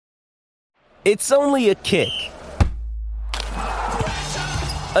It's only a kick,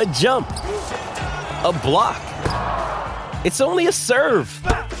 a jump, a block. It's only a serve.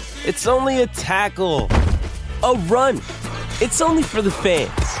 It's only a tackle, a run. It's only for the fans.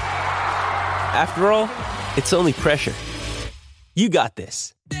 After all, it's only pressure. You got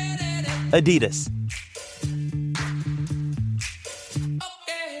this. Adidas.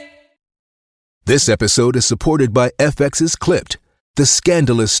 This episode is supported by FX's Clipped, the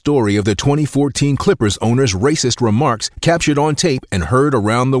scandalous story of the 2014 Clippers owner's racist remarks captured on tape and heard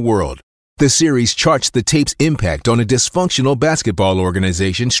around the world. The series charts the tape's impact on a dysfunctional basketball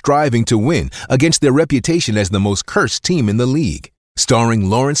organization striving to win against their reputation as the most cursed team in the league. Starring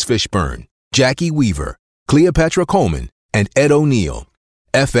Lawrence Fishburne, Jackie Weaver, Cleopatra Coleman, and Ed O'Neill.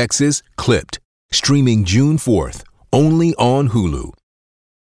 FX's Clipped, streaming June 4th, only on Hulu.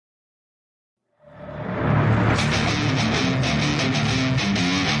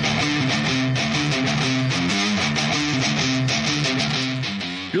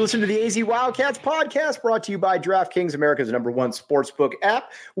 You listen to the AZ Wildcats podcast, brought to you by DraftKings, America's #1 sportsbook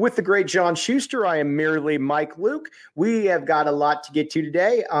app. With the great John Schuster, I am merely Mike Luke. We have got a lot to get to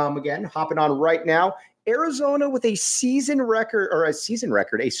today. Again, hopping on right now. Arizona with a school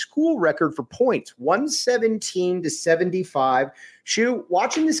record for points, 117-75. Shu,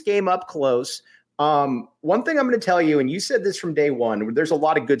 watching this game up close, one thing I'm going to tell you, and you said this from day one, there's a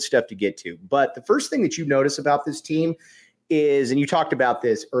lot of good stuff to get to. But the first thing that you notice about this team is, and you talked about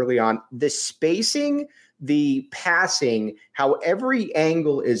this early on, the spacing, the passing, how every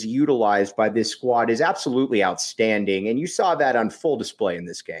angle is utilized by this squad is absolutely outstanding. And you saw that on full display in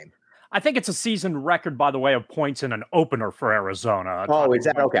this game. I think it's a season record, by the way, of points in an opener for Arizona. Oh, is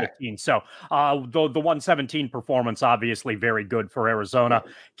that okay? So the 117 performance, obviously very good for Arizona.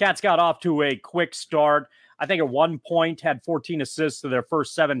 Cats got off to a quick start. I think at one point had 14 assists to their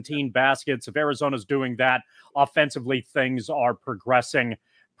first 17 baskets. If Arizona's doing that offensively, things are progressing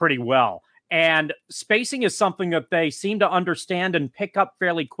pretty well. And spacing is something that they seem to understand and pick up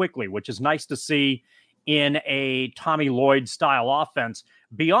fairly quickly, which is nice to see in a Tommy Lloyd style offense.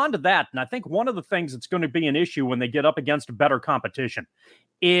 Beyond that, and I think one of the things that's going to be an issue when they get up against better competition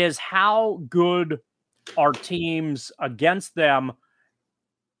is how good are teams against them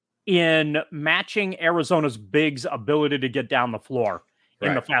in matching Arizona's bigs' ability to get down the floor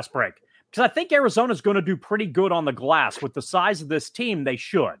in the fast break. Because I think Arizona's going to do pretty good on the glass. With the size of this team, they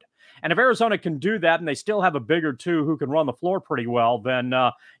should. And if Arizona can do that and they still have a bigger two who can run the floor pretty well, then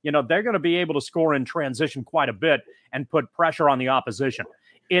they're going to be able to score in transition quite a bit and put pressure on the opposition.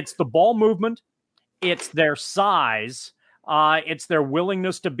 It's the ball movement. It's their size. It's their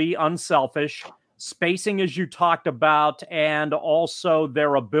willingness to be unselfish. Spacing, as you talked about, and also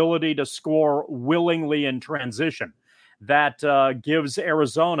their ability to score willingly in transition. That gives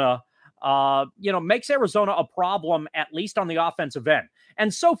Arizona, makes Arizona a problem, at least on the offensive end.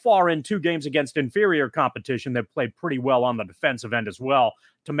 And so far in 2 games against inferior competition, they've played pretty well on the defensive end as well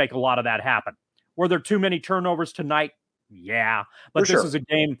to make a lot of that happen. Were there too many turnovers tonight? Yeah, but this is a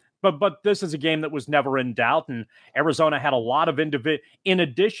game. But this is a game that was never in doubt, and Arizona had a lot of in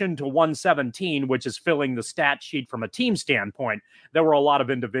addition to 117, which is filling the stat sheet from a team standpoint, there were a lot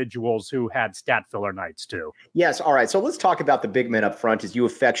of individuals who had stat filler nights too. Yes. All right. So let's talk about the big men up front, as you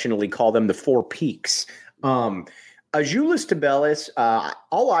affectionately call them, the 4 peaks. Azuolas Tubelis,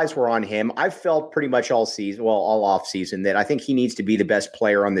 all eyes were on him. I felt pretty much all off season, that I think he needs to be the best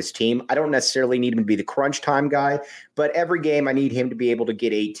player on this team. I don't necessarily need him to be the crunch time guy, but every game I need him to be able to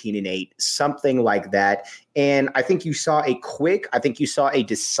get 18 and 8, something like that. And I think you saw a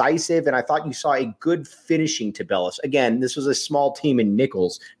decisive, and I thought you saw a good finishing Tubelis. Again, this was a small team in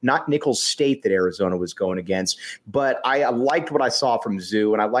Nicholls, not Nicholls State that Arizona was going against. But I liked what I saw from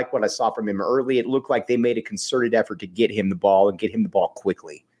Zoo, and I liked what I saw from him early. It looked like they made a concerted effort to get him the ball and get him the ball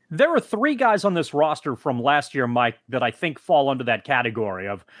quickly. There are 3 guys on this roster from last year, Mike, that I think fall under that category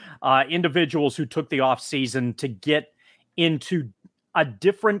of individuals who took the offseason to get into a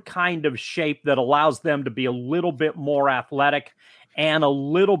different kind of shape that allows them to be a little bit more athletic and a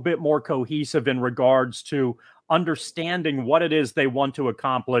little bit more cohesive in regards to understanding what it is they want to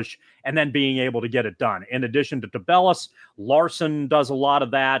accomplish and then being able to get it done. In addition to Tubelis, Larson does a lot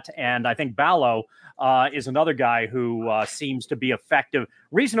of that, and I think Ballo is another guy who seems to be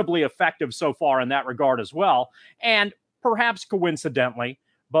reasonably effective so far in that regard as well, and perhaps coincidentally,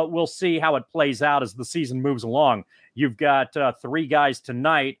 but we'll see how it plays out as the season moves along. You've got 3 guys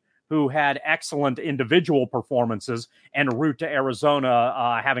tonight who had excellent individual performances en route to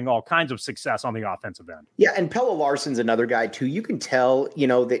Arizona, having all kinds of success on the offensive end. Yeah, and Pelle Larsson's another guy, too. You can tell,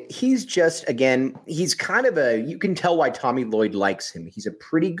 that he's just, again, he's kind of you can tell why Tommy Lloyd likes him. He's a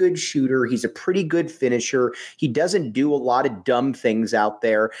pretty good shooter. He's a pretty good finisher. He doesn't do a lot of dumb things out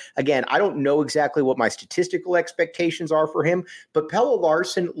there. Again, I don't know exactly what my statistical expectations are for him, but Pelle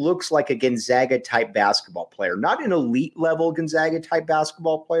Larsson looks like a Gonzaga-type basketball player. Not an elite-level Gonzaga-type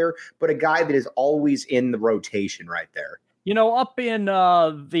basketball player, but a guy that is always in the rotation right there. Up in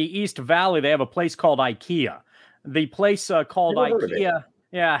the East Valley, they have a place called IKEA. The place called IKEA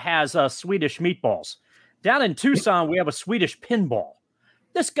has Swedish meatballs. Down in Tucson, we have a Swedish pinball.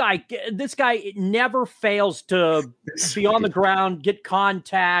 This guy never fails to be on the ground, get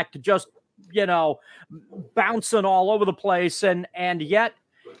contact, just, bouncing all over the place. And yet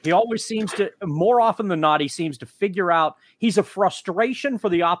he always seems to, more often than not, he seems to figure out he's a frustration for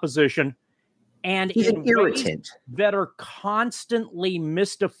the opposition. And he's an irritant that are constantly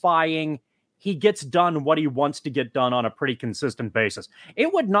mystifying. He gets done what he wants to get done on a pretty consistent basis.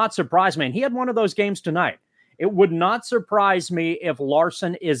 It would not surprise me. And he had one of those games tonight. It would not surprise me if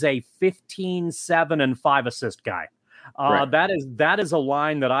Larsson is a 15, 7, and 5 assist guy. Right. That is a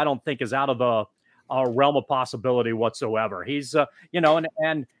line that I don't think is out of the realm of possibility whatsoever. He's,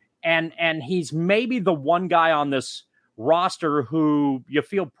 and he's maybe the one guy on this roster who you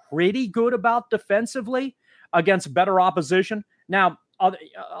feel pretty good about defensively against better opposition. Now,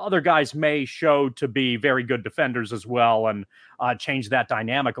 other guys may show to be very good defenders as well and change that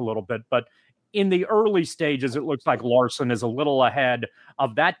dynamic a little bit. But in the early stages, it looks like Larsson is a little ahead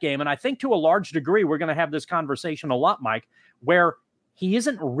of that game. And I think to a large degree, we're going to have this conversation a lot, Mike, where he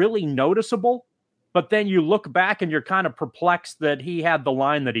isn't really noticeable, but then you look back and you're kind of perplexed that he had the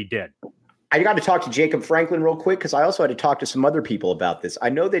line that he did. I got to talk to Jacob Franklin real quick because I also had to talk to some other people about this. I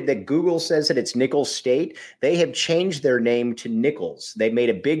know that Google says that it's Nicholls State. They have changed their name to Nicholls. They made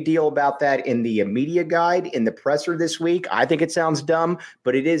a big deal about that in the media guide, in the presser this week. I think it sounds dumb,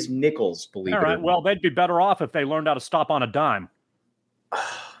 but it is Nicholls, believe it or not. Well, they'd be better off if they learned how to stop on a dime.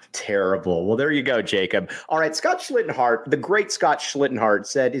 Terrible. Well, there you go, Jacob. All right, Scott Schlittenhart, the great Scott Schlittenhart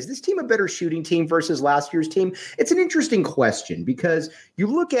said, is this team a better shooting team versus last year's team? It's an interesting question because you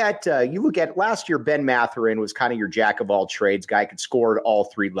look at last year, Ben Mathurin was kind of your jack of all trades guy, could score at all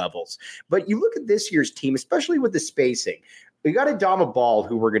three levels. But you look at this year's team, especially with the spacing. We got Adama Ball,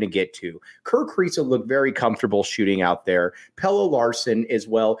 who we're going to get to. Kerr Kriisa looked very comfortable shooting out there. Pelle Larsson as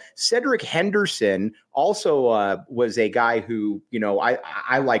well. Cedric Henderson also was a guy who,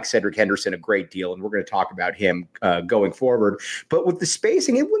 I like Cedric Henderson a great deal, and we're going to talk about him going forward. But with the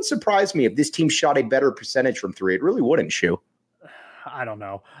spacing, it wouldn't surprise me if this team shot a better percentage from three. It really wouldn't, Shu. I don't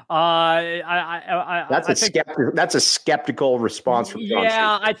know. That's a skeptical response from John.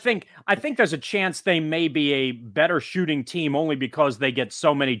 Yeah, I think there's a chance they may be a better shooting team only because they get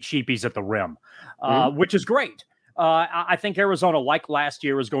so many cheapies at the rim, which is great. I think Arizona, like last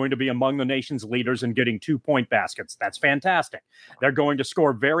year, is going to be among the nation's leaders in getting 2-point baskets. That's fantastic. They're going to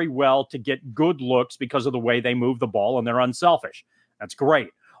score very well to get good looks because of the way they move the ball, and they're unselfish. That's great.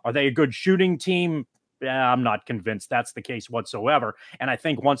 Are they a good shooting team? I'm not convinced that's the case whatsoever. And I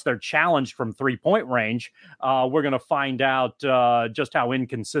think once they're challenged from 3-point range, we're going to find out just how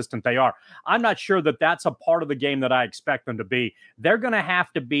inconsistent they are. I'm not sure that that's a part of the game that I expect them to be. They're going to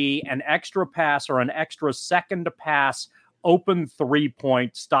have to be an extra pass or an extra second to pass open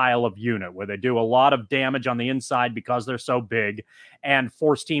 3-point style of unit where they do a lot of damage on the inside because they're so big and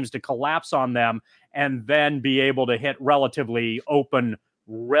force teams to collapse on them and then be able to hit relatively open,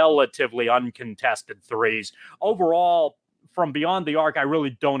 relatively uncontested threes. Overall, from beyond the arc, I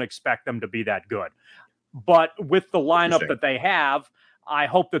really don't expect them to be that good. But with the lineup that they have, I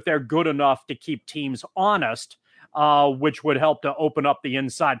hope that they're good enough to keep teams honest, which would help to open up the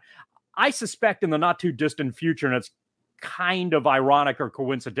inside. I suspect in the not too distant future, and it's kind of ironic or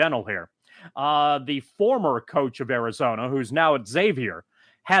coincidental here, the former coach of Arizona, who's now at Xavier,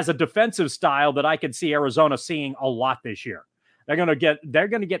 has a defensive style that I could see Arizona seeing a lot this year. They're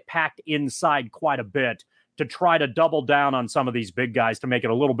going to get packed inside quite a bit to try to double down on some of these big guys to make it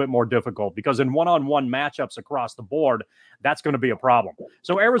a little bit more difficult, because in one-on-one matchups across the board, that's going to be a problem.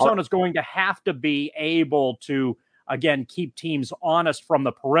 So Arizona's going to have to be able to, again, keep teams honest from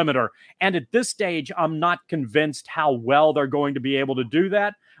the perimeter. And at this stage, I'm not convinced how well they're going to be able to do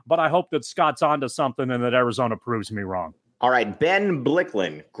that, but I hope that Scott's onto something and that Arizona proves me wrong. All right, Ben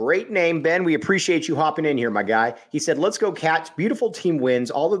Blicklin. Great name, Ben. We appreciate you hopping in here, my guy. He said, let's go Cats. Beautiful team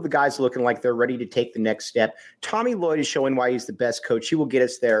wins. All of the guys looking like they're ready to take the next step. Tommy Lloyd is showing why he's the best coach. He will get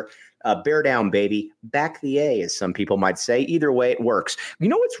us there. Bear down, baby. Back the A, as some people might say. Either way, it works. You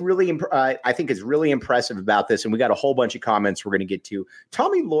know what's really, I think is really impressive about this, and we got a whole bunch of comments we're going to get to.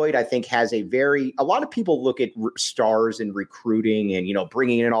 Tommy Lloyd, I think, has a lot of people look at stars and recruiting and,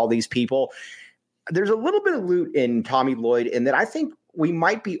 bringing in all these people. There's a little bit of loot in Tommy Lloyd, and that I think we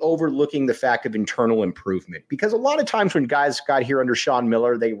might be overlooking the fact of internal improvement, because a lot of times when guys got here under Sean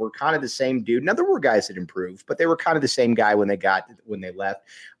Miller, they were kind of the same dude. Now, there were guys that improved, but they were kind of the same guy when they left.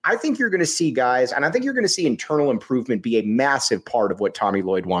 I think you're going to see guys, and I think you're going to see internal improvement be a massive part of what Tommy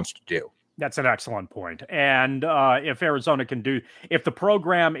Lloyd wants to do. That's an excellent point. And if Arizona if the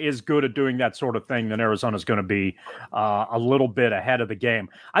program is good at doing that sort of thing, then Arizona's going to be a little bit ahead of the game.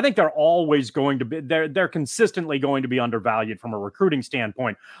 I think they're always going to be, they're consistently going to be undervalued from a recruiting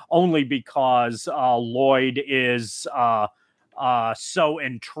standpoint, only because Lloyd is so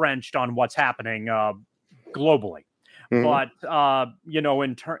entrenched on what's happening globally. Mm-hmm. But,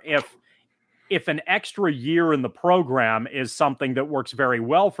 if an extra year in the program is something that works very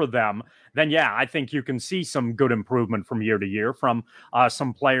well for them, then yeah, I think you can see some good improvement from year to year from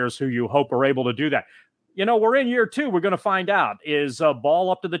some players who you hope are able to do that. We're in year 2. We're going to find out. Is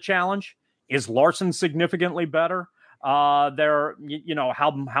Ball up to the challenge? Is Larson significantly better? How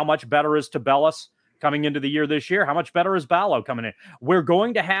much better is Tabellis coming into the year this year? How much better is Ballo coming in? We're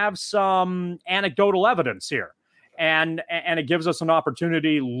going to have some anecdotal evidence here. And it gives us an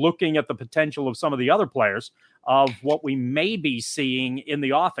opportunity, looking at the potential of some of the other players, of what we may be seeing in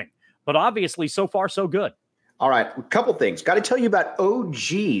the offing. But obviously, so far, so good. All right, a couple things. Got to tell you about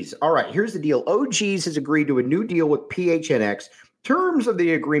OGs. All right, here's the deal. OGs has agreed to a new deal with PHNX. Terms of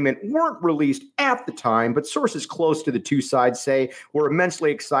the agreement weren't released at the time, but sources close to the two sides say we're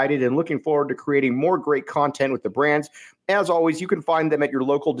immensely excited and looking forward to creating more great content with the brands. As always, you can find them at your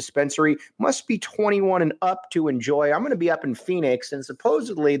local dispensary. Must be 21 and up to enjoy. I'm going to be up in Phoenix, and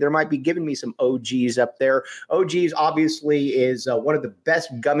supposedly there might be giving me some OGs up there. OGs obviously is one of the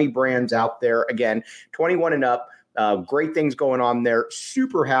best gummy brands out there. Again, 21 and up. Great things going on there.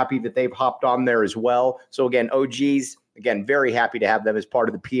 Super happy that they've hopped on there as well. So again, OGs. Again, very happy to have them as part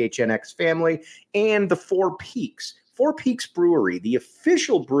of the PHNX family. And the Four Peaks. Four Peaks Brewery, the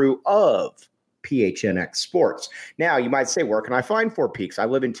official brew of PHNX Sports. Now, you might say, where can I find Four Peaks? I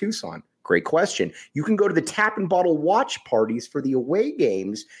live in Tucson. Great question. You can go to the Tap and Bottle watch parties for the away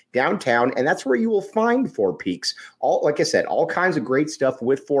games downtown, and that's where you will find Four Peaks. Like I said, all kinds of great stuff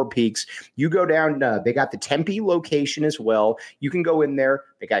with Four Peaks. You go down, they got the Tempe location as well. You can go in there.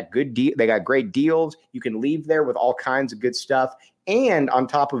 They got they got great deals. You can leave there with all kinds of good stuff. And on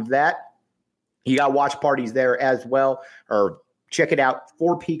top of that, you got watch parties there as well. Or check it out,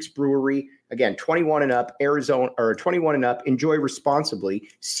 Four Peaks Brewery. Again, 21 and up, Arizona, or 21 and up. Enjoy responsibly.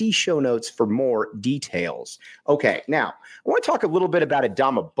 See show notes for more details. Okay, now I want to talk a little bit about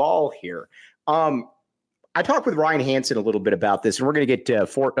Adama Ball here. I talked with Ryan Hansen a little bit about this, and we're going to get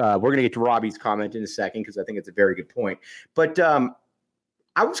to Robbie's comment in a second, because I think it's a very good point. But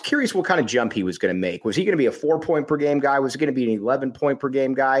I was curious what kind of jump he was going to make. Was he going to be a 4-point per game guy? Was he going to be an 11-point per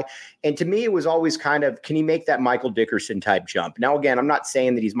game guy? And to me, it was always kind of, can he make that Michael Dickerson type jump? Now, again, I'm not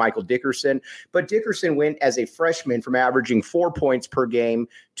saying that he's Michael Dickerson, but Dickerson went as a freshman from averaging 4 points per game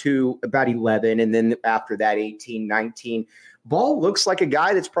to about 11. And then after that, 18, 19. Ball looks like a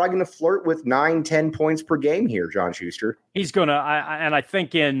guy that's probably going to flirt with 9, 10 points per game here, John Schuster. He's going to, and I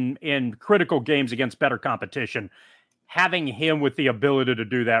think in critical games against better competition, having him with the ability to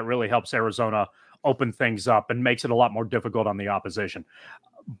do that really helps Arizona open things up and makes it a lot more difficult on the opposition.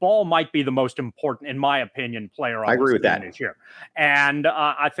 Ball might be the most important, in my opinion, player on I agree with that this year. And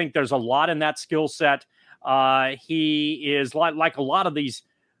I think there's a lot in that skill set. He is like a lot of these.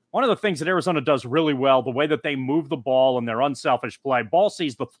 One of the things that Arizona does really well, the way that they move the ball and their unselfish play, Ball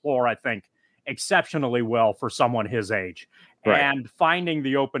sees the floor, I think, exceptionally well for someone his age. Right. And finding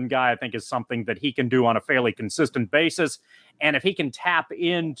the open guy, I think, is something that he can do on a fairly consistent basis. And if he can tap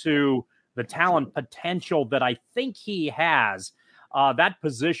into the talent potential that I think he has, that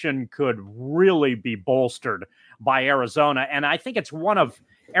position could really be bolstered by Arizona. And I think it's one of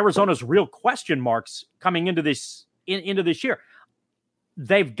Arizona's real question marks coming into this year.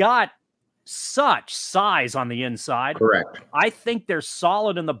 They've got such size on the inside. Correct. I think they're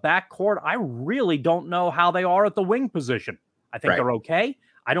solid in the backcourt. I really don't know how they are at the wing position. I think they're okay.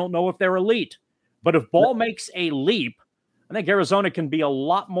 I don't know if they're elite. But if Ball makes a leap, I think Arizona can be a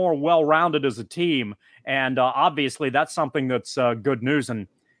lot more well-rounded as a team. And obviously, that's something that's good news. And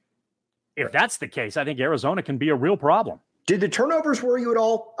if that's the case, I think Arizona can be a real problem. Did the turnovers worry you at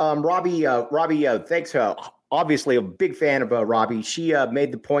all? Robbie, thanks. obviously a big fan of Robbie. She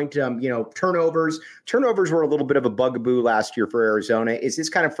made the point, turnovers were a little bit of a bugaboo last year for Arizona. Is this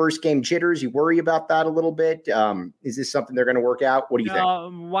kind of first game jitters? You worry about that a little bit? Is this something they're going to work out? What do you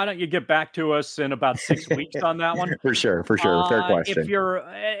think? Why don't you get back to us in about 6 weeks on that one? For sure. Fair question. If you're,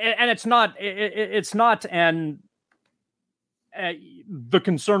 and it's not, the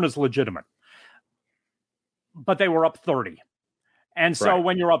concern is legitimate, but they were up 30. And so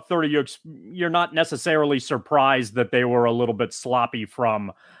when you're up 30, you're not necessarily surprised that they were a little bit sloppy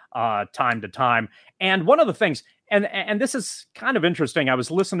from time to time. And one of the things, and this is kind of interesting, I was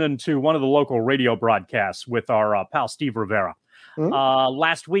listening to one of the local radio broadcasts with our pal Steve Rivera.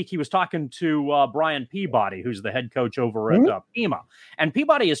 Last week, he was talking to Brian Peabody, who's the head coach over at Pima. And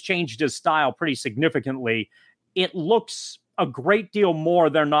Peabody has changed his style pretty significantly. It looks a great deal more.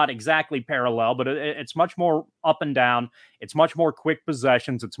 They're not exactly parallel, but it's much more up and down. It's much more quick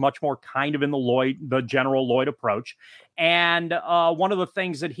possessions. It's much more kind of in the general Lloyd approach. And one of the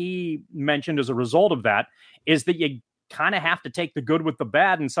things that he mentioned as a result of that is that you kind of have to take the good with the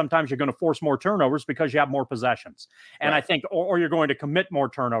bad. And sometimes you're going to force more turnovers because you have more possessions. And I think, or you're going to commit more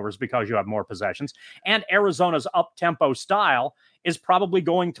turnovers because you have more possessions. And Arizona's up-tempo style is probably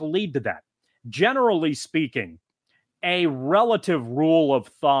going to lead to that. Generally speaking, a relative rule of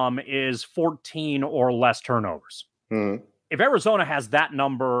thumb is 14 or less turnovers. If Arizona has that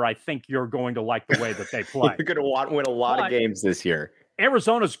number, I think you're going to like the way that they play. You're going to win a lot of games this year.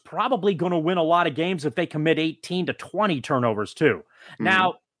 Arizona's probably going to win a lot of games if they commit 18 to 20 turnovers too.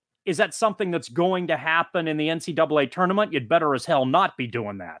 Now, is that something that's going to happen in the NCAA tournament? You'd better as hell not be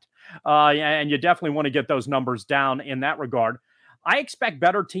doing that. And you definitely want to get those numbers down in that regard. I expect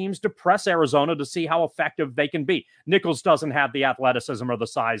better teams to press Arizona to see how effective they can be. Nicholls doesn't have the athleticism or the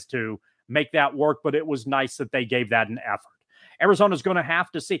size to make that work, but it was nice that they gave that an effort. Arizona's going to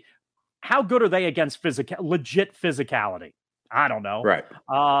have to see how good are they against legit physicality. I don't know. Right.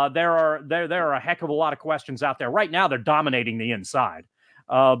 There are a heck of a lot of questions out there. Right now, they're dominating the inside.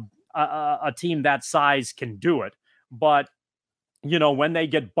 A team that size can do it, but when they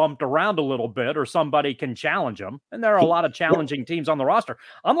get bumped around a little bit or somebody can challenge them, and there are a lot of challenging teams on the roster,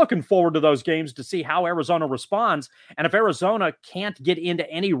 I'm looking forward to those games to see how Arizona responds. And if Arizona can't get into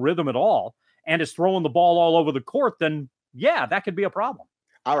any rhythm at all and is throwing the ball all over the court, then yeah, that could be a problem.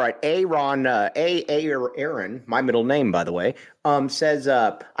 All right. Aaron, my middle name, by the way, says,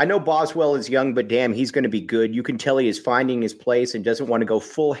 I know Boswell is young, but damn, he's going to be good. You can tell he is finding his place and doesn't want to go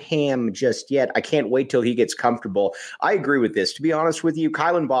full ham just yet. I can't wait till he gets comfortable. I agree with this. To be honest with you,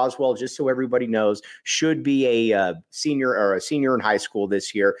 Kylan Boswell, just so everybody knows, should be a senior in high school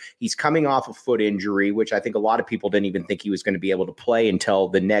this year. He's coming off a foot injury, which I think a lot of people didn't even think he was going to be able to play until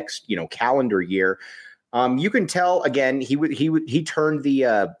the next, calendar year. You can tell again, he turned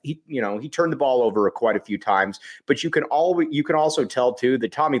the ball over quite a few times, but you can also tell too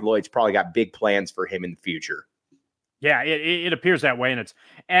that Tommy Lloyd's probably got big plans for him in the future. Yeah, it appears that way,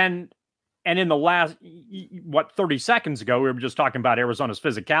 and in the last 30 seconds ago, we were just talking about Arizona's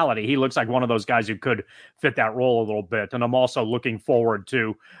physicality. He looks like one of those guys who could fit that role a little bit, and I'm also looking forward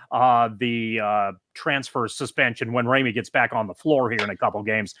to the transfer suspension when Ramey gets back on the floor here in a couple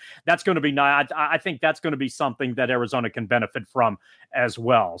games. That's going to be nice. I think that's going to be something that Arizona can benefit from as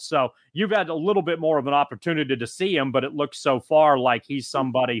well. So you've had a little bit more of an opportunity to see him, but it looks so far like he's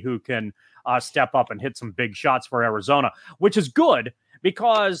somebody who can step up and hit some big shots for Arizona, which is good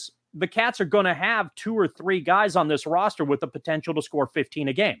because the Cats are going to have 2 or 3 guys on this roster with the potential to score 15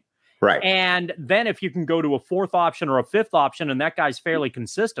 a game. Right. And then if you can go to a 4th option or a 5th option and that guy's fairly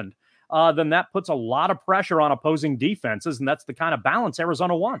consistent, then that puts a lot of pressure on opposing defenses, and that's the kind of balance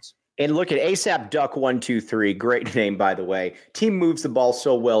Arizona wants. And look at ASAP Duck 123. Great name, by the way. Team moves the ball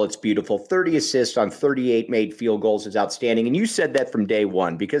so well, it's beautiful. 30 assists on 38 made field goals is outstanding. And you said that from day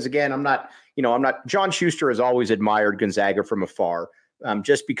one, because again, John Schuster has always admired Gonzaga from afar.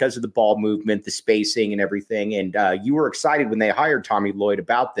 Just because of the ball movement, the spacing, and everything. And you were excited when they hired Tommy Lloyd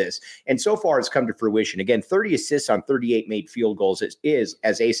about this. And so far, it's come to fruition. Again, 30 assists on 38 made field goals is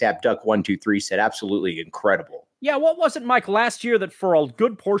as ASAP Duck 123 said, absolutely incredible. Yeah, what was it, Mike, last year that for a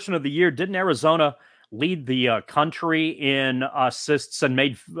good portion of the year, didn't Arizona lead the country in assists and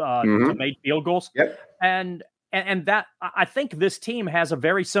made field goals? Yep. And that I think this team has a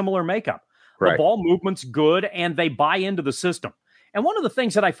very similar makeup. Right. The ball movement's good, and they buy into the system. And one of the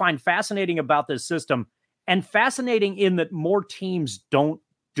things that I find fascinating about this system, and fascinating in that more teams don't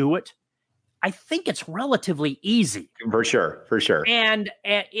do it, I think it's relatively easy. For sure. And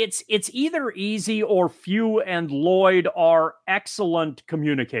it's either easy or Few and Lloyd are excellent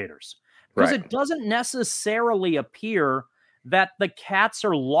communicators. Because it doesn't necessarily appear that the Cats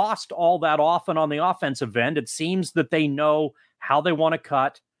are lost all that often on the offensive end. It seems that they know how they want to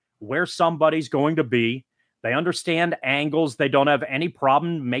cut, where somebody's going to be. They understand angles. They don't have any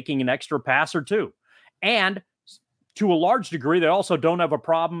problem making an extra pass or two. And to a large degree, they also don't have a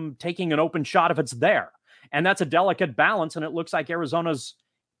problem taking an open shot if it's there. And that's a delicate balance, and it looks like Arizona's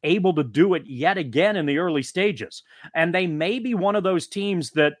able to do it yet again in the early stages. And they may be one of those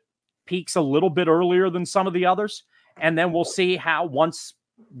teams that peaks a little bit earlier than some of the others. And then we'll see how once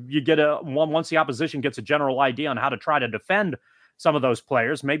the opposition gets a general idea on how to try to defend some of those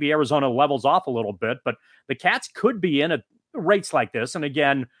players, maybe Arizona levels off a little bit, but the Cats could be in at rates like this. And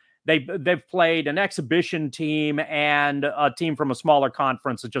again, they've played an exhibition team and a team from a smaller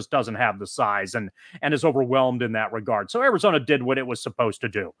conference that just doesn't have the size and is overwhelmed in that regard. So Arizona did what it was supposed to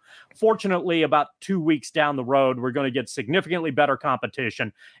do. Fortunately, about 2 weeks down the road, we're going to get significantly better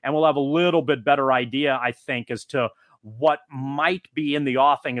competition, and we'll have a little bit better idea, I think, as to what might be in the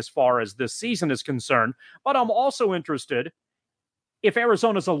offing as far as this season is concerned. But I'm also interested, if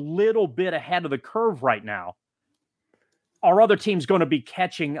Arizona's a little bit ahead of the curve right now, are other teams going to be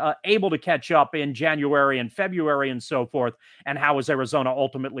able to catch up in January and February and so forth? And how is Arizona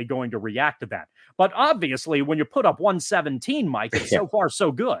ultimately going to react to that? But obviously, when you put up 117, Mike, it's so far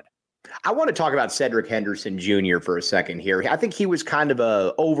so good. I want to talk about Cedric Henderson Jr. for a second here. I think he was kind of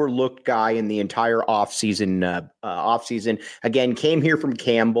a overlooked guy in the entire offseason. Again, came here from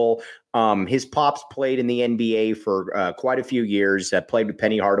Campbell. His pops played in the NBA for quite a few years. Played with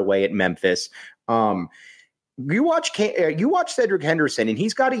Penny Hardaway at Memphis. You watch Cedric Henderson, and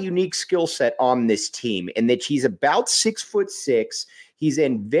he's got a unique skill set on this team in that he's about 6'6". He's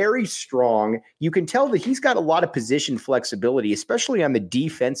very strong. You can tell that he's got a lot of position flexibility, especially on the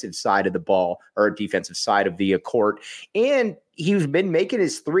defensive side of the ball or defensive side of the court. And he's been making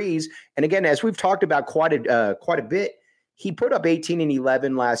his threes. And again, as we've talked about quite a bit, he put up 18 and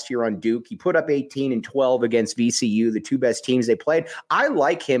 11 last year on Duke. He put up 18 and 12 against VCU, the two best teams they played. I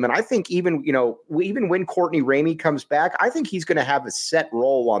like him, and I think even when Courtney Ramey comes back, I think he's going to have a set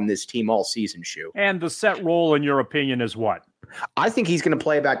role on this team all season, Shu. And the set role, in your opinion, is what? I think he's going to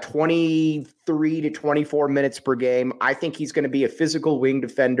play about 23 to 24 minutes per game. I think he's going to be a physical wing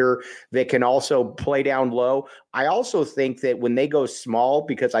defender that can also play down low. I also think that when they go small,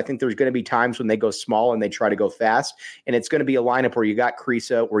 because I think there's going to be times when they go small and they try to go fast, and it's going to be a lineup where you got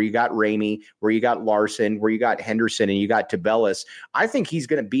Kriisa, where you got Ramey, where you got Larson, where you got Henderson, and you got Tabellis. I think he's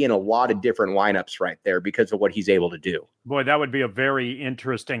going to be in a lot of different lineups right there because of what he's able to do. Boy, that would be a very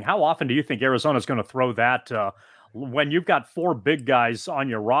interesting. How often do you think Arizona's going to throw that when you've got four big guys on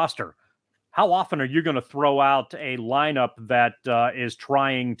your roster? How often are you going to throw out a lineup that is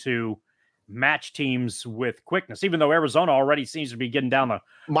trying to match teams with quickness, even though Arizona already seems to be getting down the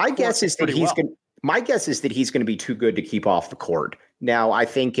My guess is that he's going to be too good to keep off the court. Now, I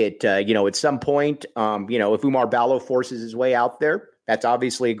think at some point, if Umar Ballo forces his way out there, that's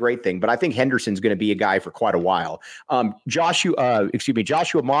obviously a great thing. But I think Henderson's going to be a guy for quite a while. Joshua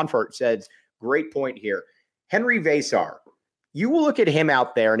Monfort says, great point here. Henry Vasar, you will look at him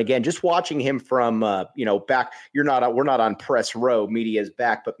out there, and again, just watching him from back. We're not on press row, media's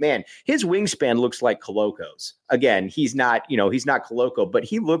back, but man, his wingspan looks like Coloco's. Again, he's not Coloco, but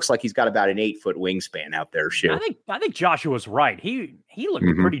he looks like he's got about an 8-foot wingspan out there. Shu. I think Joshua's right. He looked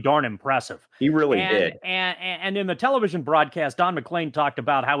pretty darn impressive. He really did. And in the television broadcast, Don McLean talked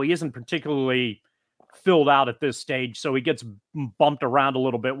about how he isn't particularly filled out at this stage, so he gets bumped around a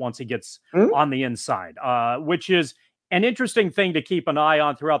little bit once he gets on the inside, which is an interesting thing to keep an eye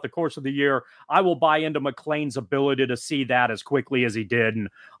on throughout the course of the year. I will buy into McLean's ability to see that as quickly as he did and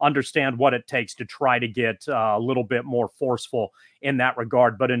understand what it takes to try to get a little bit more forceful in that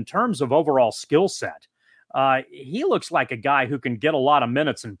regard. But in terms of overall skill set, he looks like a guy who can get a lot of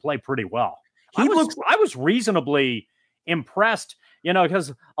minutes and play pretty well. I was reasonably impressed,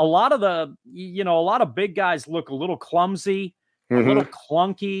 because a lot of big guys look a little clumsy, a little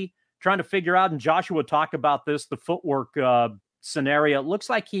clunky, trying to figure out, and Joshua talked about this, the footwork scenario. It looks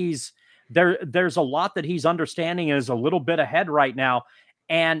like there's a lot that he's understanding and is a little bit ahead right now.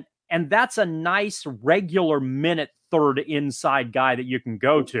 And that's a nice regular minute third inside guy that you can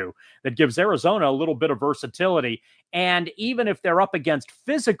go to that gives Arizona a little bit of versatility. And even if they're up against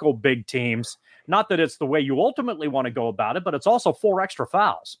physical big teams, not that it's the way you ultimately want to go about it, but it's also 4 extra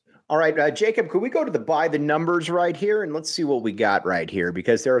fouls. All right, Jacob, could we go to by the numbers right here, and let's see what we got right here,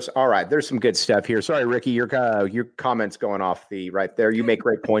 because there's some good stuff here. Sorry, Ricky, your comments going off right there. You make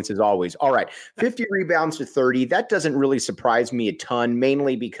great points as always. All right, 50 rebounds to 30. That doesn't really surprise me a ton,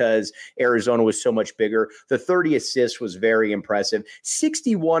 mainly because Arizona was so much bigger. The 30 assists was very impressive.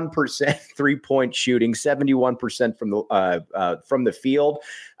 61% 3-point shooting, 71% from the field.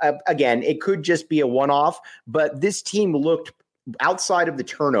 Again, it could just be a one-off, but this team looked, outside of the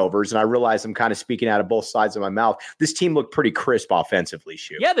turnovers, and I realize I'm kind of speaking out of both sides of my mouth, this team looked pretty crisp offensively,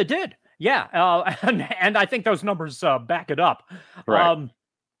 Shu. Yeah, they did. Yeah, and I think those numbers back it up. Right.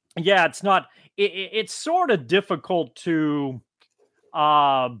 Yeah, it's sort of difficult to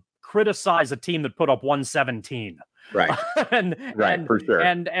criticize a team that put up 117. Right. and for sure.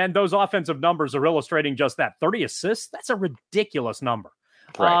 And those offensive numbers are illustrating just that. 30 assists, that's a ridiculous number.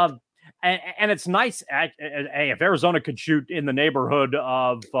 Right. And it's nice. If Arizona could shoot in the neighborhood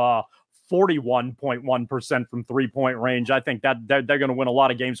of 41.1% from 3-point range, I think that they're going to win a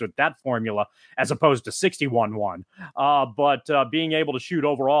lot of games with that formula, as opposed to 61-1. But being able to shoot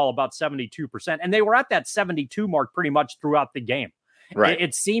overall about 72%, and they were at that 72 mark pretty much throughout the game. Right.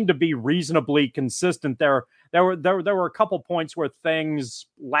 It seemed to be reasonably consistent. There were a couple points where things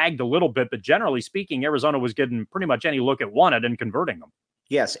lagged a little bit, but generally speaking, Arizona was getting pretty much any look it wanted and converting them.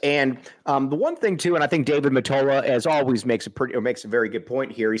 Yes, and the one thing too, and I think David Matola, as always, makes a very good point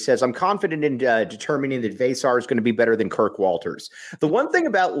here. He says, "I'm confident in determining that Vasar is going to be better than Kirk Walters." The one thing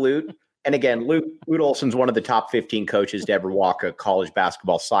about Lute, and again, Lute Olson's one of the top 15 coaches to ever walk a college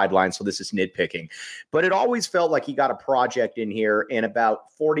basketball sideline, so this is nitpicking. But it always felt like he got a project in here, and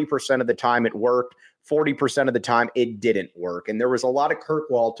about 40% of the time it worked. 40% of the time it didn't work. And there was a lot of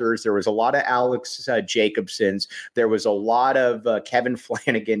Kirk Walters. There was a lot of Alex Jacobsons. There was a lot of Kevin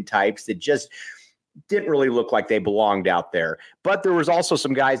Flanagan types that just didn't really look like they belonged out there. But there was also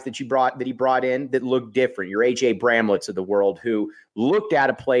some guys that he brought in that looked different. Your AJ Bramletts of the world, who looked at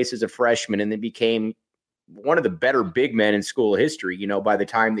a place as a freshman and then became one of the better big men in school history, by the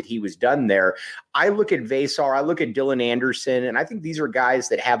time that he was done there. I look at Vasar, I look at Dylan Anderson, and I think these are guys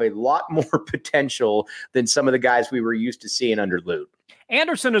that have a lot more potential than some of the guys we were used to seeing under Lute.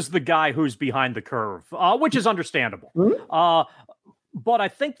 Anderson is the guy who's behind the curve, which is understandable. Mm-hmm. But I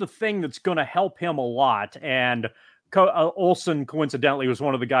think the thing that's going to help him a lot, and Olson, coincidentally, was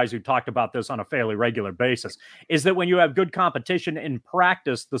one of the guys who talked about this on a fairly regular basis, is that when you have good competition in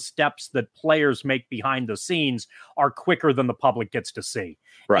practice, the steps that players make behind the scenes are quicker than the public gets to see.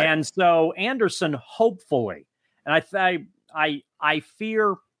 Right. And so Anderson, hopefully, and I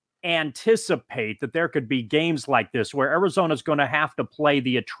anticipate that there could be games like this where Arizona's going to have to play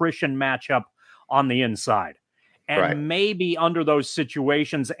the attrition matchup on the inside. And maybe under those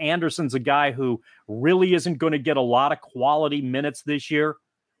situations, Anderson's a guy who really isn't going to get a lot of quality minutes this year,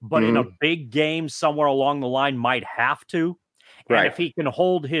 but in a big game somewhere along the line might have to. And if he can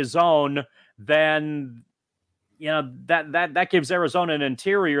hold his own, then that gives Arizona an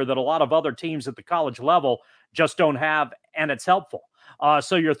interior that a lot of other teams at the college level just don't have, and it's helpful.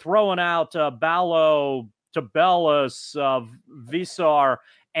 So you're throwing out Ballo, Tabellas, Visar,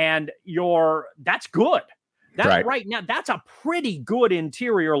 and that's good. Right now, that's a pretty good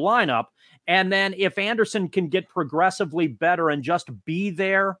interior lineup. And then if Anderson can get progressively better and just be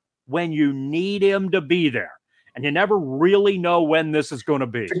there when you need him to be there, and you never really know when this is going to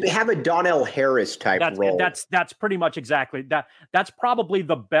be. They have a Donnell Harris type role. That's pretty much exactly that. That's probably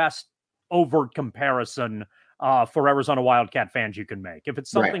the best overt comparison for Arizona Wildcat fans you can make. If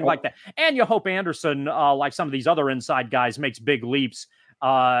it's something like that, and you hope Anderson, like some of these other inside guys, makes big leaps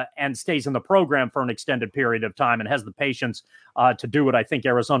and stays in the program for an extended period of time and has the patience to do what I think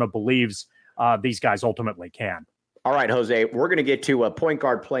Arizona believes these guys ultimately can. All right, Jose, we're going to get to a point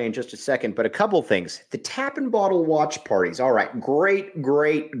guard play in just a second, but a couple things. The tap and bottle watch parties. All right,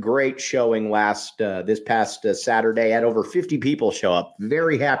 great showing this past Saturday. Had over 50 people show up.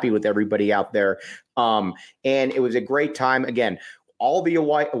 Very happy with everybody out there. And it was a great time. Again, all the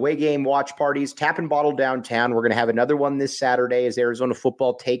away game watch parties, tap and bottle downtown. We're going to have another one this Saturday as Arizona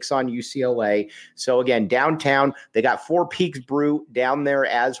football takes on UCLA. So again, downtown, they got Four Peaks Brew down there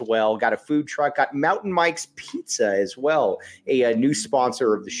as well. Got a food truck, got Mountain Mike's Pizza as well, a new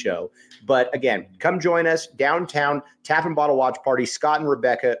sponsor of the show. But again, come join us downtown, tap and bottle watch party. Scott and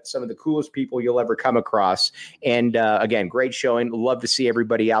Rebecca, some of the coolest people you'll ever come across. And again, great showing. Love to see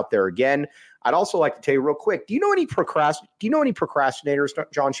everybody out there again. I'd also like to tell you real quick, do you know any procrastinators,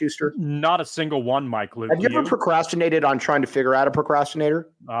 John Schuster? Not a single one, Mike Luke. Have you ever procrastinated on trying to figure out a procrastinator?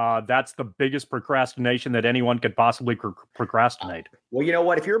 That's the biggest procrastination that anyone could possibly procrastinate. Well, you know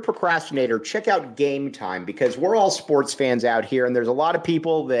what? If you're a procrastinator, check out Game Time, because we're all sports fans out here, and there's a lot of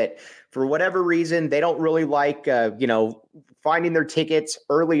people that, for whatever reason, they don't really like, finding their tickets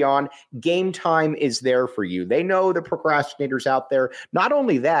early on. Game Time is there for you. They know the procrastinators out there. Not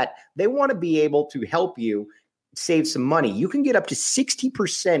only that, they want to be able to help you save some money. You can get up to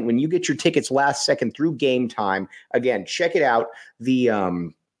 60% when you get your tickets last second through Game Time. Again, check it out.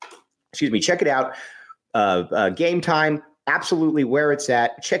 Game Time. Absolutely where it's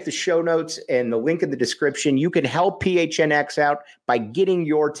at. Check the show notes and the link in the description. You can help PHNX out by getting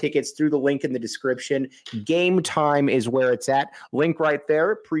your tickets through the link in the description. Game Time is where it's at. Link right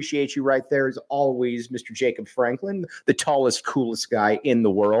there. Appreciate you right there as always, Mr. Jacob Franklin, the tallest, coolest guy in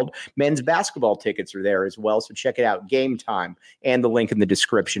the world. Men's basketball tickets are there as well, so check it out. Game Time and the link in the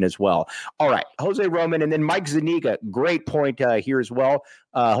description as well. All right, Jose Roman and then Mike Zuniga. Great point here as well.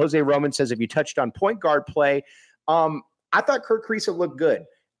 Jose Roman says, if you touched on point guard play, I thought Kurt Kriisa looked good.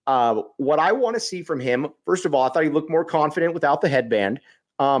 What I want to see from him, first of all, I thought he looked more confident without the headband.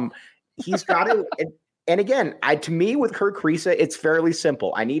 He's got it. And again, to me, with Kurt Kriisa, it's fairly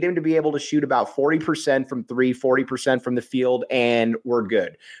simple. I need him to be able to shoot about 40% from three, 40% from the field, and we're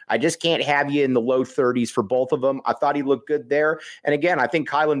good. I just can't have you in the low 30s for both of them. I thought he looked good there. And again, I think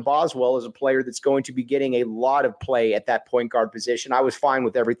Kylan Boswell is a player that's going to be getting a lot of play at that point guard position. I was fine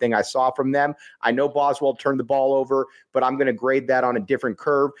with everything I saw from them. I know Boswell turned the ball over, but I'm going to grade that on a different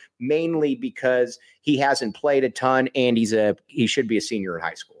curve, mainly because he hasn't played a ton and he should be a senior in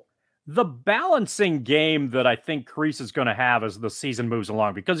high school. The balancing game that I think Kriisa is going to have as the season moves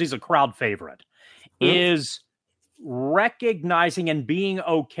along, because he's a crowd favorite, is recognizing and being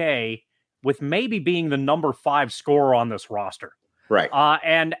okay with maybe being the number 5 scorer on this roster. Right.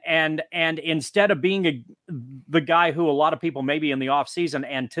 And instead of being the guy who a lot of people maybe in the offseason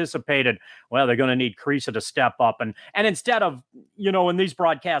anticipated, well, they're going to need Kriisa to step up. And instead of, in these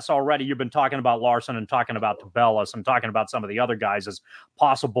broadcasts already, you've been talking about Larson and talking about Tabellas and talking about some of the other guys as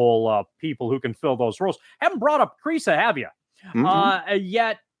possible people who can fill those roles. Haven't brought up Kriisa, have you?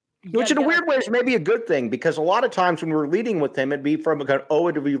 Yet. Which in a weird way is maybe a good thing, because a lot of times when we're leading with him, it'd be from an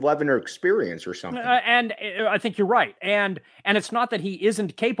 0 to 11 or experience or something. And I think you're right. And it's not that he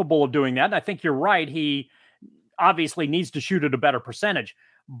isn't capable of doing that. And I think you're right. He obviously needs to shoot at a better percentage.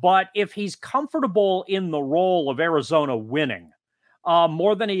 But if he's comfortable in the role of Arizona winning,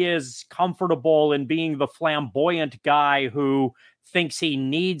 more than he is comfortable in being the flamboyant guy who thinks he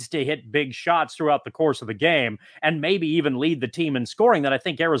needs to hit big shots throughout the course of the game and maybe even lead the team in scoring, then I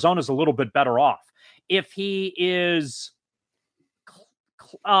think Arizona's a little bit better off. If he is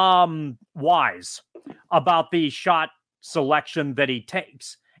wise about the shot selection that he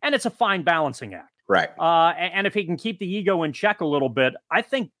takes, and it's a fine balancing act. Right. And if he can keep the ego in check a little bit, I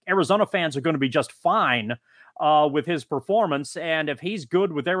think Arizona fans are going to be just fine with his performance. And if he's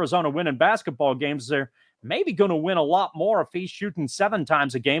good with Arizona winning basketball games, they're maybe going to win a lot more if he's shooting 7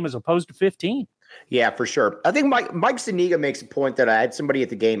 times a game as opposed to 15. Yeah, for sure. I think Mike Zuniga makes a point that I had somebody at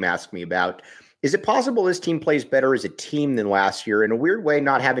the game ask me about. Is it possible this team plays better as a team than last year? In a weird way,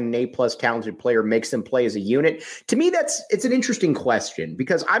 not having an A-plus talented player makes them play as a unit. To me, it's an interesting question,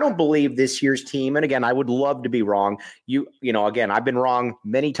 because I don't believe this year's team, and again, I would love to be wrong. Again, I've been wrong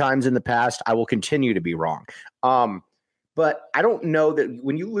many times in the past. I will continue to be wrong. But I don't know that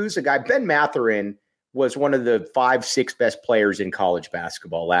when you lose a guy, Ben Mathurin was one of the 5-6 best players in college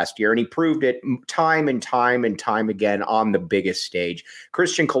basketball last year, and he proved it time and time and time again on the biggest stage.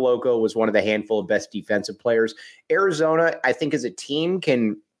 Christian Koloko was one of the handful of best defensive players. Arizona, I think as a team,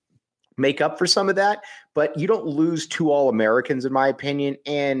 can make up for some of that, but you don't lose 2 All-Americans, in my opinion,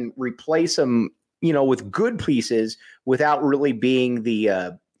 and replace them, with good pieces without really being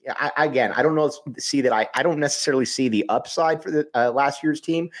the I don't necessarily see the upside for the last year's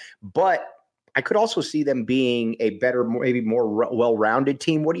team, but I could also see them being a better, maybe more well-rounded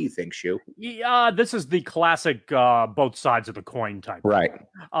team. What do you think, Shu? Yeah, this is the classic both sides of the coin type. Right.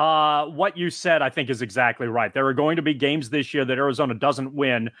 What you said, I think, is exactly right. There are going to be games this year that Arizona doesn't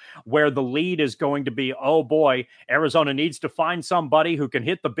win where the lead is going to be, oh boy, Arizona needs to find somebody who can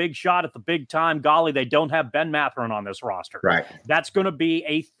hit the big shot at the big time. Golly, they don't have Ben Mathurin on this roster. Right. That's going to be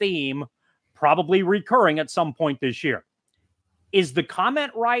a theme, probably recurring at some point this year. Is the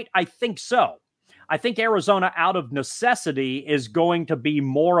comment right? I think so. I think Arizona, out of necessity, is going to be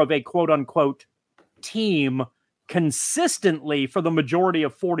more of a quote-unquote team consistently for the majority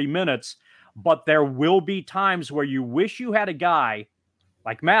of 40 minutes, but there will be times where you wish you had a guy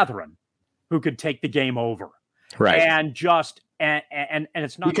like Mathurin who could take the game over. Right. And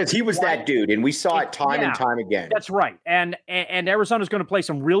it's not because he was that dude, and we saw it time and time again. That's right. And Arizona's going to play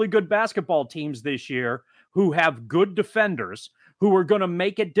some really good basketball teams this year who have good defenders who are going to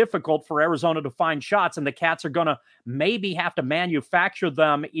make it difficult for Arizona to find shots, and the Cats are going to maybe have to manufacture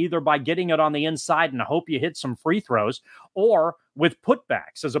them either by getting it on the inside and hope you hit some free throws, or with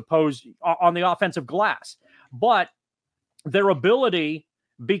putbacks as opposed on the offensive glass. But their ability,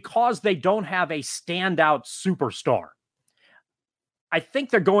 because they don't have a standout superstar, I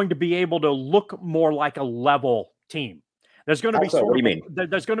think they're going to be able to look more like a level team. There's going to be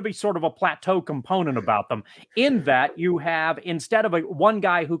there's going to be sort of a plateau component about them, in that you have, instead of one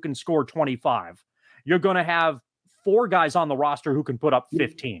guy who can score 25, you're going to have 4 guys on the roster who can put up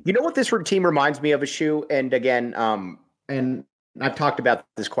 15. You know what this team reminds me of, a shoe? And again, and I've talked about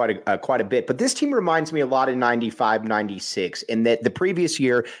this quite a bit, but this team reminds me a lot of 95, 96, in that the previous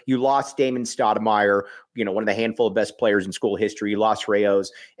year you lost Damon Stoudemire, one of the handful of best players in school history. You lost Rayos,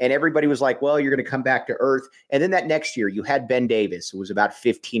 and everybody was like, well, you're going to come back to earth. And then that next year you had Ben Davis, who was about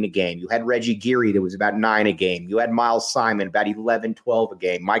 15 a game. You had Reggie Geary, that was about 9 a game. You had Miles Simon, about 11, 12 a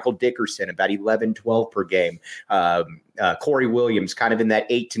game. Michael Dickerson, about 11, 12 per game. Corey Williams, kind of in that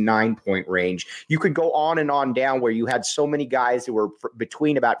 8 to 9 point range. You could go on and on down, where you had so many guys that were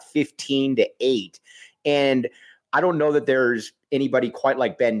between about 15 to 8. And I don't know that there's anybody quite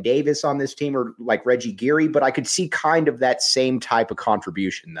like Ben Davis on this team, or like Reggie Geary, but I could see kind of that same type of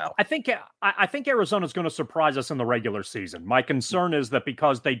contribution, though. I think Arizona's going to surprise us in the regular season. My concern is that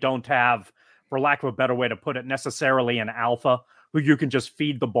because they don't have, for lack of a better way to put it, necessarily an alpha who you can just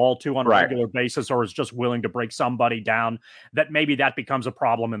feed the ball to on a regular basis, or is just willing to break somebody down, that maybe that becomes a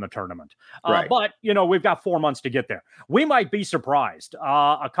problem in the tournament. But, we've got 4 months to get there. We might be surprised.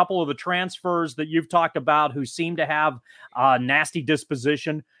 A couple of the transfers that you've talked about who seem to have a nasty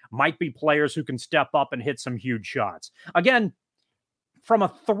disposition might be players who can step up and hit some huge shots. Again, from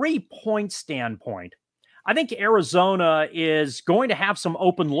a 3-point standpoint, I think Arizona is going to have some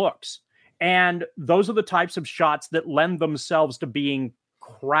open looks. And those are the types of shots that lend themselves to being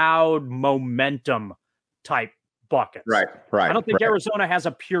crowd momentum type buckets. Right. I don't think Arizona has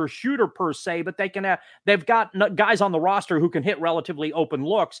a pure shooter per se, but they've got guys on the roster who can hit relatively open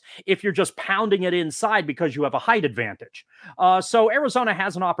looks if you're just pounding it inside because you have a height advantage. So Arizona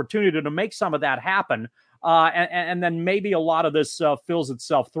has an opportunity to make some of that happen. And then maybe a lot of this fills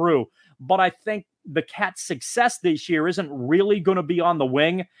itself through. But I think the Cats' success this year isn't really going to be on the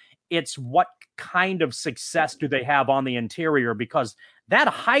wing. It's what kind of success do they have on the interior, because that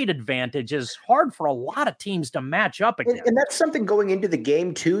height advantage is hard for a lot of teams to match up against. And that's something going into the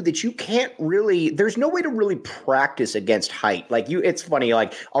game too, that you can't really, there's no way to really practice against height. It's funny,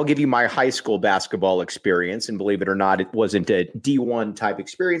 I'll give you my high school basketball experience, and believe it or not, it wasn't a D1 type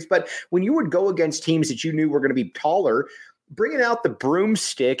experience, but when you would go against teams that you knew were going to be taller, bringing out the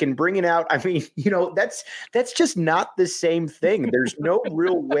broomstick and bringing out, that's just not the same thing. There's no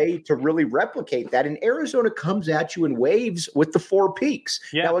real way to really replicate that. And Arizona comes at you in waves with the 4 peaks.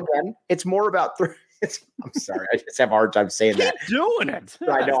 Yeah. Now, again, it's more about I'm sorry, I just have a hard time saying that. Keep doing it.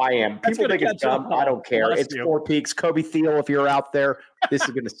 I know I am. People think it's dumb. I don't care. It's 4 peaks. Kobe Thiel, if you're out there, this is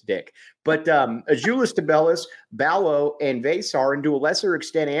going to stick. But Azuolas Tubelis, Ballo, and Vesar, and to a lesser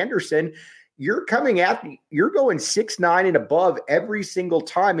extent Anderson, you're going 6'9" and above every single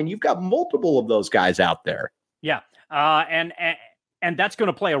time, and you've got multiple of those guys out there. Yeah, and that's going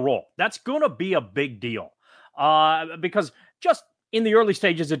to play a role. That's going to be a big deal, because just in the early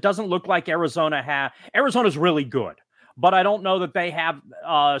stages, it doesn't look like Arizona's really good, but I don't know that they have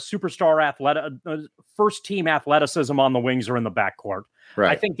superstar first-team athleticism on the wings or in the backcourt.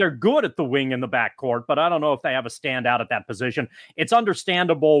 Right. I think they're good at the wing and the backcourt, but I don't know if they have a standout at that position. It's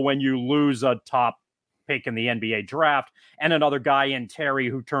understandable when you lose a top pick in the NBA draft and another guy in Terry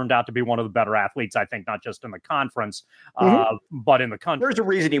who turned out to be one of the better athletes, I think, not just in the conference, but in the country. There's a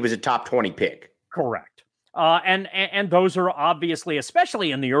reason he was a top 20 pick. Correct. And those are obviously,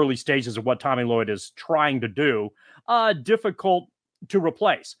 especially in the early stages of what Tommy Lloyd is trying to do, difficult to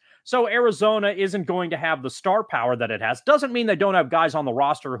replace. So Arizona isn't going to have the star power that it has. Doesn't mean they don't have guys on the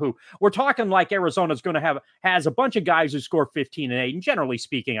roster who we're talking like Arizona's going to has a bunch of guys who score 15 and 8. And generally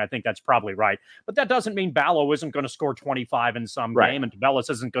speaking, I think that's probably right. But that doesn't mean Ballo isn't going to score 25 in some game, and Tubelis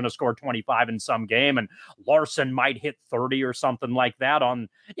isn't going to score 25 in some game, and Larson might hit 30 or something like that on,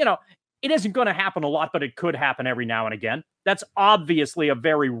 it isn't going to happen a lot, but it could happen every now and again. That's obviously a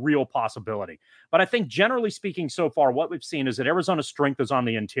very real possibility. But I think generally speaking so far, what we've seen is that Arizona's strength is on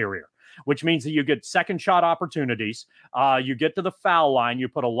the interior, which means that you get second shot opportunities. You get to the foul line. You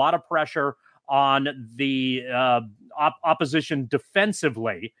put a lot of pressure on the opposition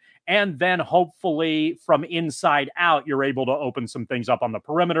defensively. And then hopefully from inside out, you're able to open some things up on the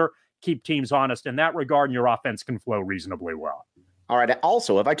perimeter, keep teams honest in that regard, and your offense can flow reasonably well. All right.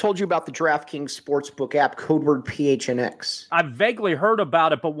 Also, have I told you about the DraftKings Sportsbook app, code word PHNX? I've vaguely heard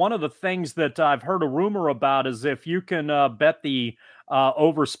about it, but one of the things that I've heard a rumor about is if you can bet the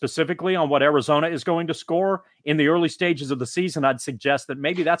over specifically on what Arizona is going to score in the early stages of the season, I'd suggest that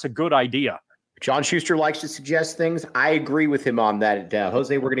maybe that's a good idea. John Schuster likes to suggest things. I agree with him on that.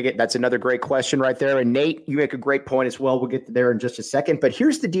 Jose, that's another great question right there. And Nate, you make a great point as well. We'll get there in just a second. But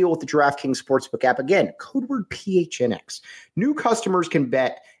here's the deal with the DraftKings Sportsbook app. Again, code word PHNX. New customers can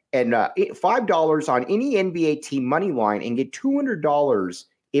bet and $5 on any NBA team money line and get $200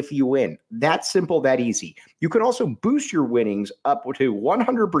 if you win. That simple, that easy. You can also boost your winnings up to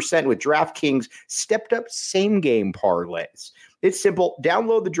 100% with DraftKings stepped up same game parlays. It's simple.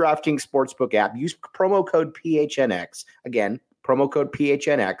 Download the DraftKings Sportsbook app. Use promo code PHNX. Again, promo code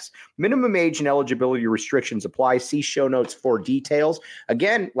PHNX. Minimum age and eligibility restrictions apply. See show notes for details.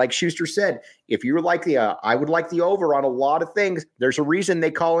 Again, like Schuster said, if you would like I would like the over on a lot of things. There's a reason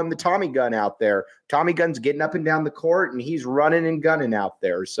they call him the Tommy Gun out there. Tommy Gun's getting up and down the court, and he's running and gunning out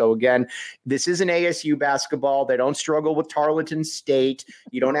there. So again, this isn't ASU basketball. They don't struggle with Tarleton State.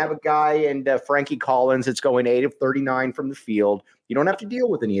 You don't have a guy and Frankie Collins that's going 8 of 39 from the field. You don't have to deal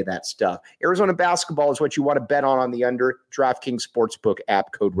with any of that stuff. Arizona basketball is what you want to bet on the under. DraftKings Sportsbook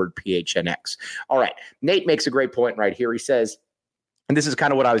app, code word PHNX. All right. Nate makes a great point right here. He says, and this is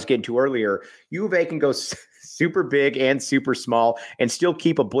kind of what I was getting to earlier, U of A can go super big and super small and still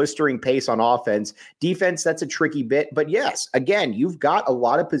keep a blistering pace on offense. Defense, that's a tricky bit. But yes, again, you've got a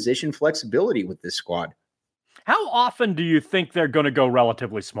lot of position flexibility with this squad. How often do you think they're going to go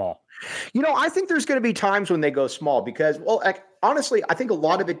relatively small? I think there's going to be times when they go small because, honestly, I think a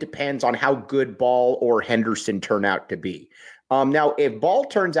lot of it depends on how good Ball or Henderson turn out to be. Now, if Ball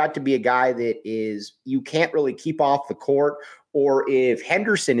turns out to be a guy that you can't really keep off the court, or if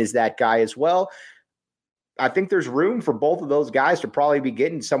Henderson is that guy as well, I think there's room for both of those guys to probably be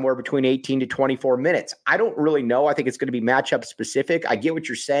getting somewhere between 18 to 24 minutes. I don't really know. I think it's going to be matchup specific. I get what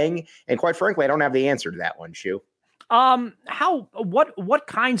you're saying. And quite frankly, I don't have the answer to that one, Shu. What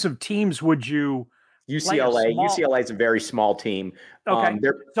kinds of teams would you? UCLA. UCLA is a very small team. Okay.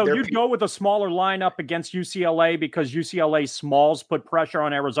 You'd go with a smaller lineup against UCLA because UCLA smalls put pressure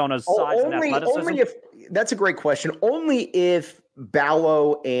on Arizona's size and athleticism? That's a great question. Only if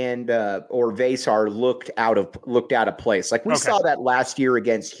Ballo and or Vasar looked out of place. Like we saw that last year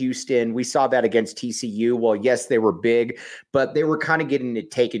against Houston. We saw that against TCU. Well, yes, they were big, but they were kind of getting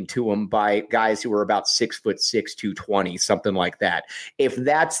it taken to them by guys who were about 6'6", 220, something like that. If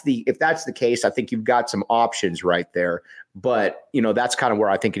that's the case, I think you've got some options right there. But that's kind of where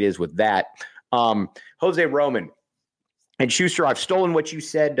I think it is with that. Jose Roman. And Schuster, I've stolen what you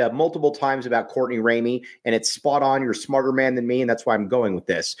said multiple times about Courtney Ramey, and it's spot on. You're a smarter man than me, and that's why I'm going with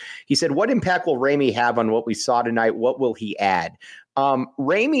this. He said, what impact will Ramey have on what we saw tonight? What will he add?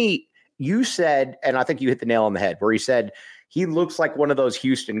 Ramey, you said, and I think you hit the nail on the head, where he said he looks like one of those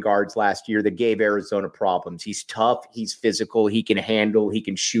Houston guards last year that gave Arizona problems. He's tough. He's physical. He can handle. He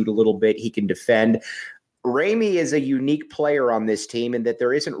can shoot a little bit. He can defend. Ramey is a unique player on this team in that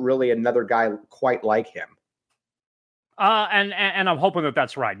there isn't really another guy quite like him. And I'm hoping that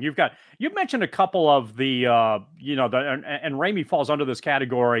that's right. You've mentioned a couple of the, and Ramey falls under this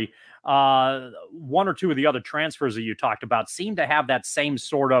category. One or two of the other transfers that you talked about seem to have that same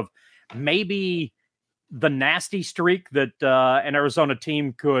sort of maybe the nasty streak that an Arizona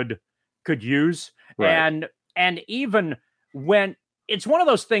team could use. Right. And even when it's one of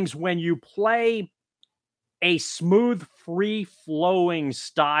those things when you play a smooth, free-flowing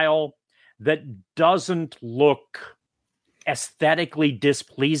style that doesn't look aesthetically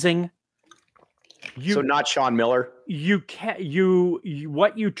displeasing. So not Sean Miller.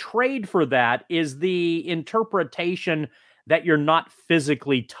 What you trade for that is the interpretation that you're not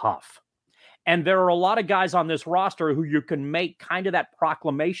physically tough. And there are a lot of guys on this roster who you can make kind of that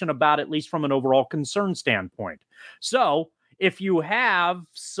proclamation about, at least from an overall concern standpoint. So if you have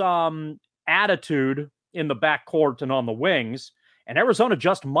some attitude in the backcourt and on the wings, and Arizona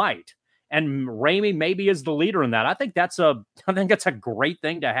just might, and Ramey maybe is the leader in that. I think that's a great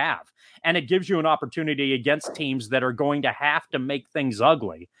thing to have. And it gives you an opportunity against teams that are going to have to make things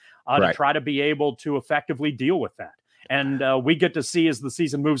ugly to try to be able to effectively deal with that. And we get to see as the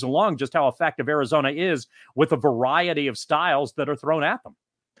season moves along just how effective Arizona is with a variety of styles that are thrown at them.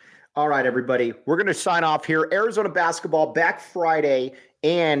 All right, everybody. We're going to sign off here. Arizona basketball back Friday,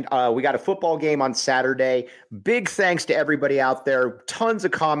 and we got a football game on Saturday. Big thanks to everybody out there. Tons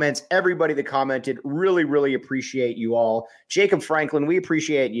of comments. Everybody that commented, really, really appreciate you all. Jacob Franklin, we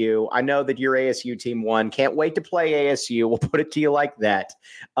appreciate you. I know that your ASU team won. Can't wait to play ASU. We'll put it to you like that.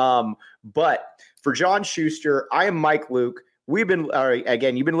 But for John Schuster, I am Mike Luke. We've been,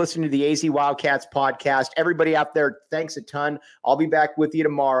 again, you've been listening to the AZ Wildcats podcast. Everybody out there, thanks a ton. I'll be back with you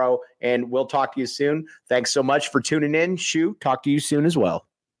tomorrow, and we'll talk to you soon. Thanks so much for tuning in. Shu, talk to you soon as well.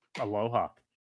 Aloha.